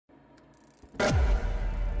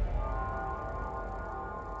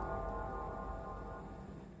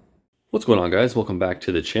What's going on, guys? Welcome back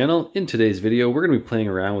to the channel. In today's video, we're going to be playing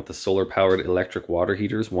around with the solar powered electric water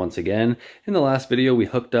heaters once again. In the last video, we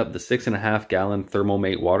hooked up the 6.5 gallon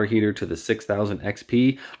Thermomate water heater to the 6000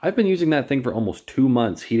 XP. I've been using that thing for almost 2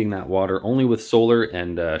 months, heating that water only with solar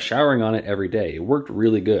and showering on it every day. It worked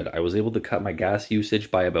really good. I was able to cut my gas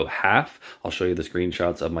usage by about half. I'll show you the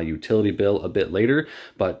screenshots of my utility bill a bit later,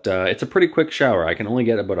 but it's a pretty quick shower. I can only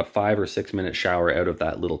get about a 5 or 6 minute shower out of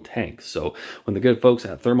that little tank. So when the good folks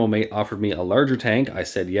at Thermomate offered me a larger tank, I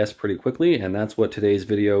said yes pretty quickly, and that's what today's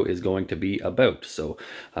video is going to be about. So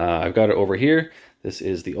I've got it over here. This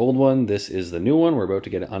is the old one, this is the new one. We're about to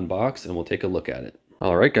get it unboxed and we'll take a look at it.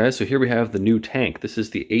 Alright guys, so here we have the new tank. This is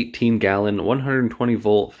the 18 gallon, 120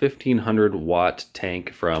 volt, 1500 watt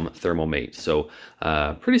tank from Thermomate. So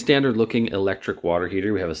pretty standard looking electric water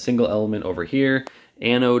heater. We have a single element over here,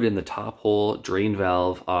 anode in the top hole, drain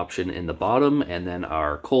valve option in the bottom, and then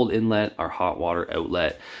our cold inlet, our hot water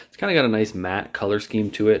outlet. It's kind of got a nice matte color scheme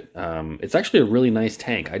to it. It's actually a really nice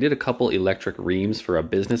tank. I did a couple electric reams for a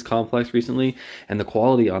business complex recently, and the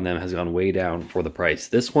quality on them has gone way down for the price.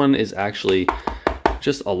 This one is actually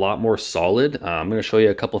just a lot more solid. I'm going to show you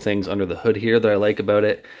a couple things under the hood here that I like about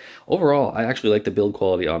it. Overall, I actually like the build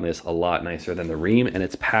quality on this a lot nicer than the ream, and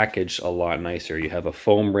it's packaged a lot nicer. You have a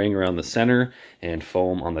foam ring around the center and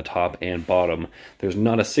foam on the top and bottom. There's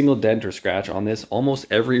not a single dent or scratch on this. Almost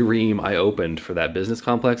every ream I opened for that business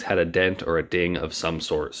complex had a dent or a ding of some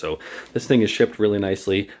sort. So this thing is shipped really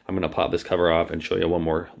nicely. I'm going to pop this cover off and show you one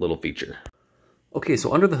more little feature. Okay,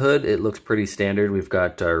 so under the hood, it looks pretty standard. We've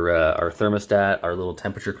got our thermostat, our little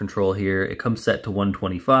temperature control here. It comes set to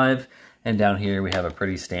 125, and down here we have a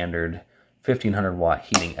pretty standard 1500 watt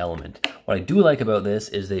heating element. What I do like about this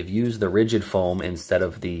is they've used the rigid foam instead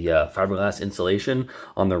of the fiberglass insulation.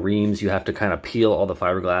 On the reams, you have to kind of peel all the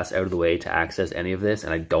fiberglass out of the way to access any of this,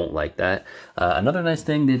 and I don't like that. Another nice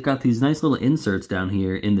thing, they've got these nice little inserts down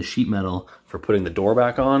here in the sheet metal for putting the door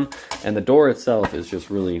back on, and the door itself is just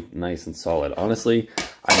really nice and solid. Honestly,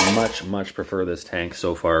 I much prefer this tank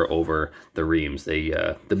so far over the reams.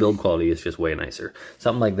 The build quality is just way nicer.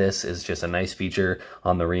 Something like this is just a nice feature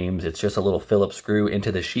on the reams. It's just a little Phillips screw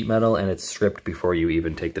into the sheet metal, and it's stripped before you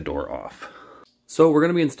even take the door off. So we're going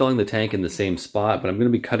to be installing the tank in the same spot, but I'm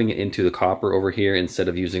going to be cutting it into the copper over here instead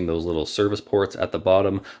of using those little service ports at the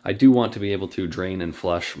bottom. I do want to be able to drain and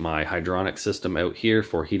flush my hydronic system out here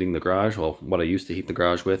for heating the garage. Well, what I used to heat the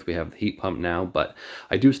garage with, we have the heat pump now, but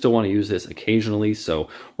I do still want to use this occasionally, so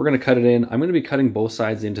we're going to cut it in. I'm going to be cutting both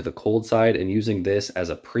sides into the cold side and using this as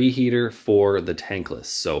a preheater for the tankless.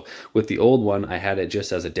 So with the old one, I had it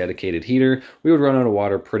just as a dedicated heater. We would run out of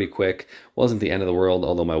water pretty quick. Wasn't the end of the world,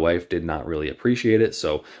 although my wife did not really appreciate it.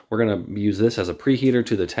 So we're going to use this as a preheater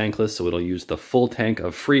to the tankless, so it'll use the full tank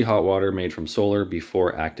of free hot water made from solar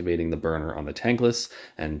before activating the burner on the tankless,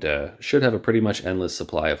 and should have a pretty much endless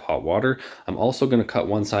supply of hot water. I'm also going to cut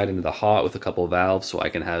one side into the hot with a couple of valves so I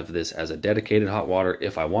can have this as a dedicated hot water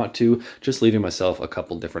if I want to, just leaving myself a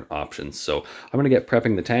couple different options. So I'm going to get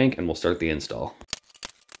prepping the tank and we'll start the install.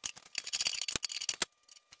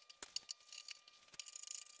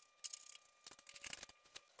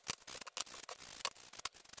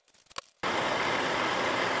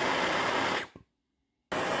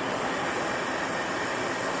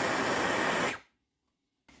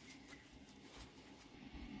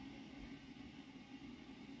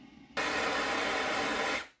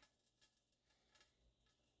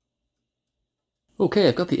 Okay,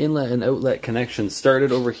 I've got the inlet and outlet connection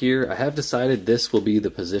started over here. I have decided this will be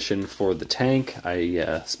the position for the tank.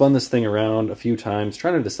 I spun this thing around a few times,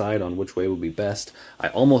 trying to decide on which way would be best. I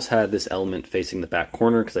almost had this element facing the back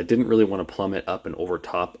corner because I didn't really want to plumb it up and over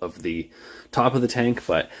top of the tank,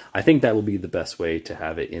 but I think that will be the best way to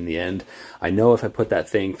have it in the end. I know if I put that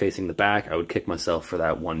thing facing the back, I would kick myself for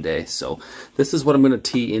that one day. So this is what I'm going to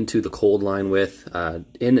tee into the cold line with,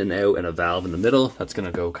 in and out, and a valve in the middle. That's going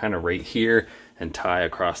to go kind of right here and tie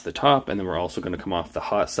across the top, and then we're also going to come off the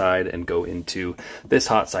hot side and go into this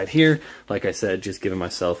hot side here. Like I said, just giving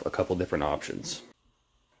myself a couple different options.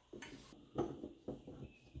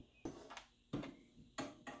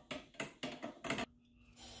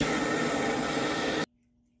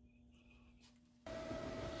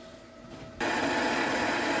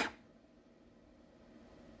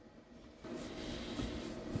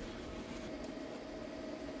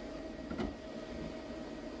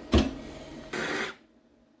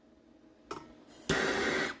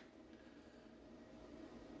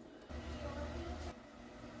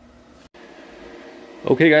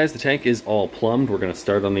 Okay guys, the tank is all plumbed. We're going to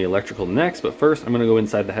start on the electrical next, but first I'm going to go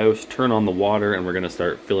inside the house, turn on the water, and we're going to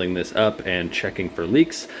start filling this up and checking for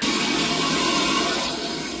leaks.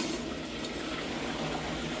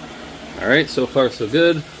 Alright, so far so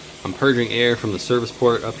good. I'm purging air from the service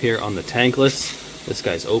port up here on the tankless. This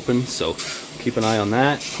guy's open, so keep an eye on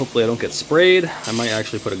that. Hopefully I don't get sprayed. I might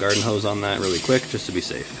actually put a garden hose on that really quick just to be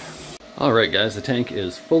safe. Alright guys, the tank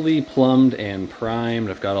is fully plumbed and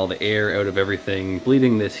primed. I've got all the air out of everything.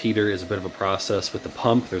 Bleeding this heater is a bit of a process with the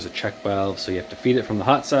pump. There's a check valve, so you have to feed it from the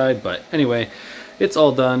hot side. But anyway, it's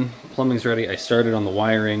all done. Plumbing's ready. I started on the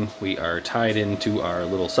wiring. We are tied into our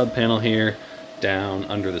little sub panel here, down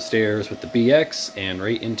under the stairs with the BX, and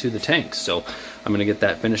right into the tank. So I'm going to get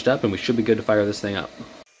that finished up and we should be good to fire this thing up.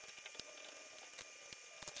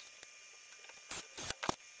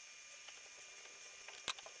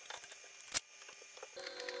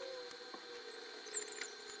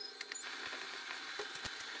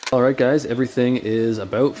 Alright guys, everything is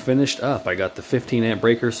about finished up. I got the 15 amp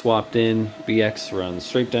breaker swapped in. BX runs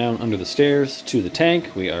straight down under the stairs to the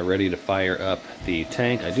tank. We are ready to fire up the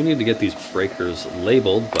tank. I do need to get these breakers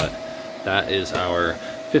labeled, but that is our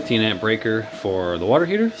 15 amp breaker for the water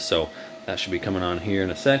heater. So that should be coming on here in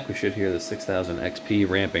a sec. We should hear the 6000 XP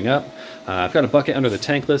ramping up. I've got a bucket under the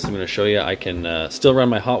tankless. I'm going to show you I can still run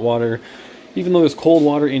my hot water. Even though there's cold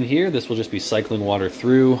water in here, this will just be cycling water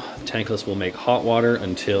through. The tankless will make hot water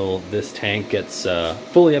until this tank gets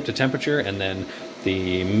fully up to temperature, and then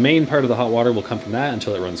the main part of the hot water will come from that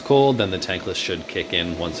until it runs cold. Then the tankless should kick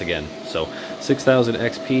in once again. So 6000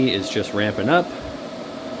 XP is just ramping up,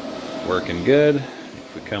 working good.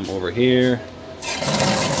 If we come over here,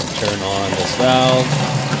 turn on this valve.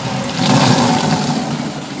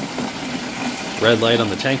 Red light on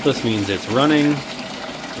the tankless means it's running.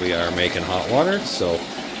 We are making hot water, so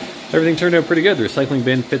everything turned out pretty good. The recycling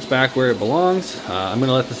bin fits back where it belongs. I'm going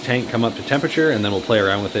to let this tank come up to temperature and then we'll play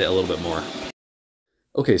around with it a little bit more.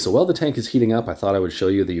 Okay, so while the tank is heating up, I thought I would show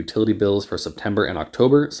you the utility bills for September and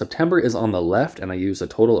October. September is on the left, and I used a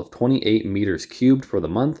total of 28 meters cubed for the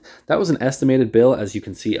month. That was an estimated bill, as you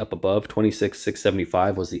can see up above.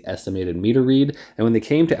 26,675 was the estimated meter read, and when they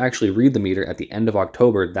came to actually read the meter at the end of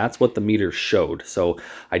October, that's what the meter showed. So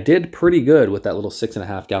I did pretty good with that little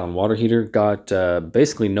 6.5 gallon water heater. Got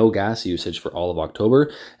basically no gas usage for all of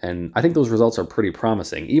October, and I think those results are pretty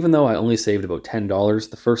promising. Even though I only saved about $10,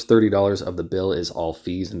 the first $30 of the bill is all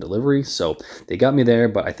fees and delivery, so they got me there,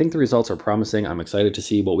 but I think the results are promising. I'm excited to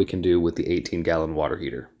see what we can do with the 18 gallon water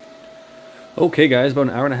heater. Okay guys, about an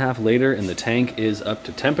hour and a half later and the tank is up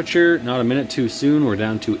to temperature. Not a minute too soon, we're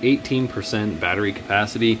down to 18% battery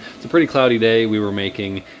capacity. It's a pretty cloudy day. We were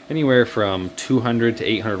making anywhere from 200 to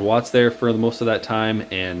 800 watts there for most of that time,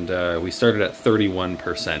 and we started at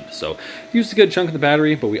 31%. So used a good chunk of the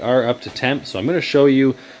battery, but we are up to temp. So I'm going to show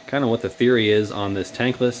you kind of what the theory is on this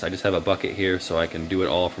tankless. I just have a bucket here so I can do it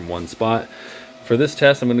all from one spot. For this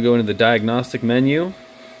test, I'm going to go into the diagnostic menu.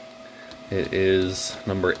 It is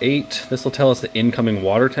number 8. This will tell us the incoming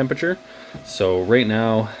water temperature. So right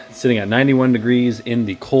now, it's sitting at 91 degrees in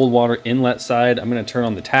the cold water inlet side. I'm going to turn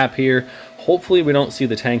on the tap here. Hopefully we don't see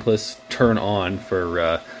the tankless turn on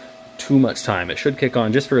for too much time. It should kick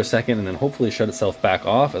on just for a second and then hopefully shut itself back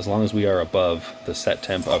off as long as we are above the set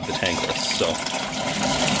temp of the tankless. So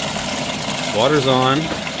water's on.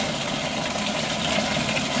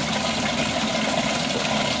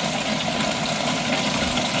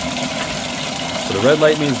 So the red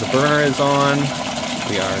light means the burner is on.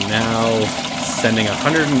 We are now sending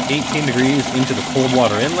 118 degrees into the cold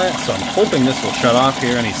water inlet, so I'm hoping this will shut off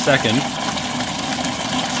here any second.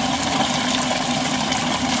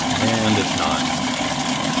 And it's not.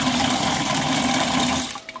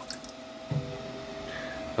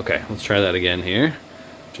 Okay, let's try that again here.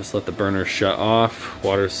 Just let the burner shut off.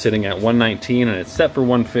 Water's sitting at 119 and it's set for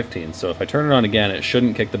 115, so if I turn it on again, it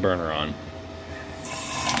shouldn't kick the burner on.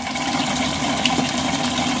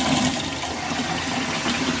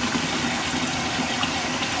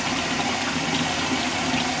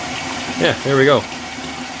 Yeah, there we go.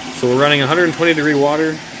 So we're running 120 degree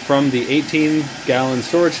water from the 18 gallon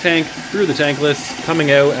storage tank through the tankless,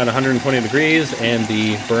 coming out at 120 degrees, and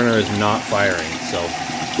the burner is not firing. So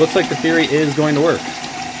looks like the theory is going to work.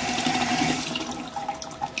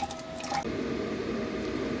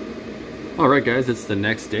 Alright guys, it's the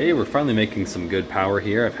next day. We're finally making some good power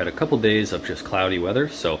here. I've had a couple days of just cloudy weather,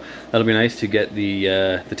 so that'll be nice to get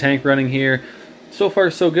the tank running here. So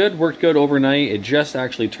far so good, worked good overnight. It just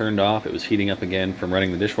actually turned off. It was heating up again from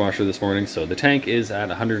running the dishwasher this morning. So the tank is at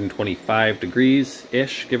 125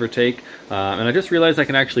 degrees-ish, give or take. And I just realized I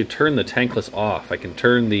can actually turn the tankless off. I can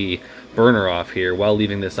turn the burner off here while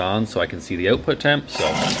leaving this on so I can see the output temp.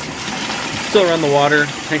 So still run the water.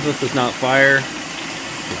 Tankless does not fire.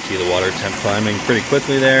 You can see the water temp climbing pretty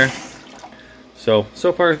quickly there. So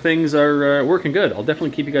far things are working good. I'll definitely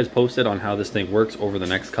keep you guys posted on how this thing works over the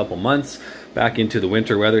next couple months. Back into the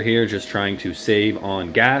winter weather here, just trying to save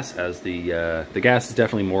on gas, as the gas is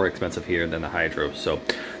definitely more expensive here than the hydro. So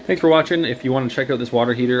thanks for watching. If you want to check out this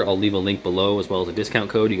water heater, I'll leave a link below as well as a discount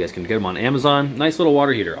code. You guys can get them on Amazon. Nice little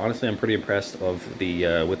water heater. Honestly, I'm pretty impressed with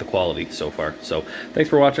the quality so far. So thanks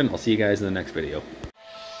for watching. I'll see you guys in the next video.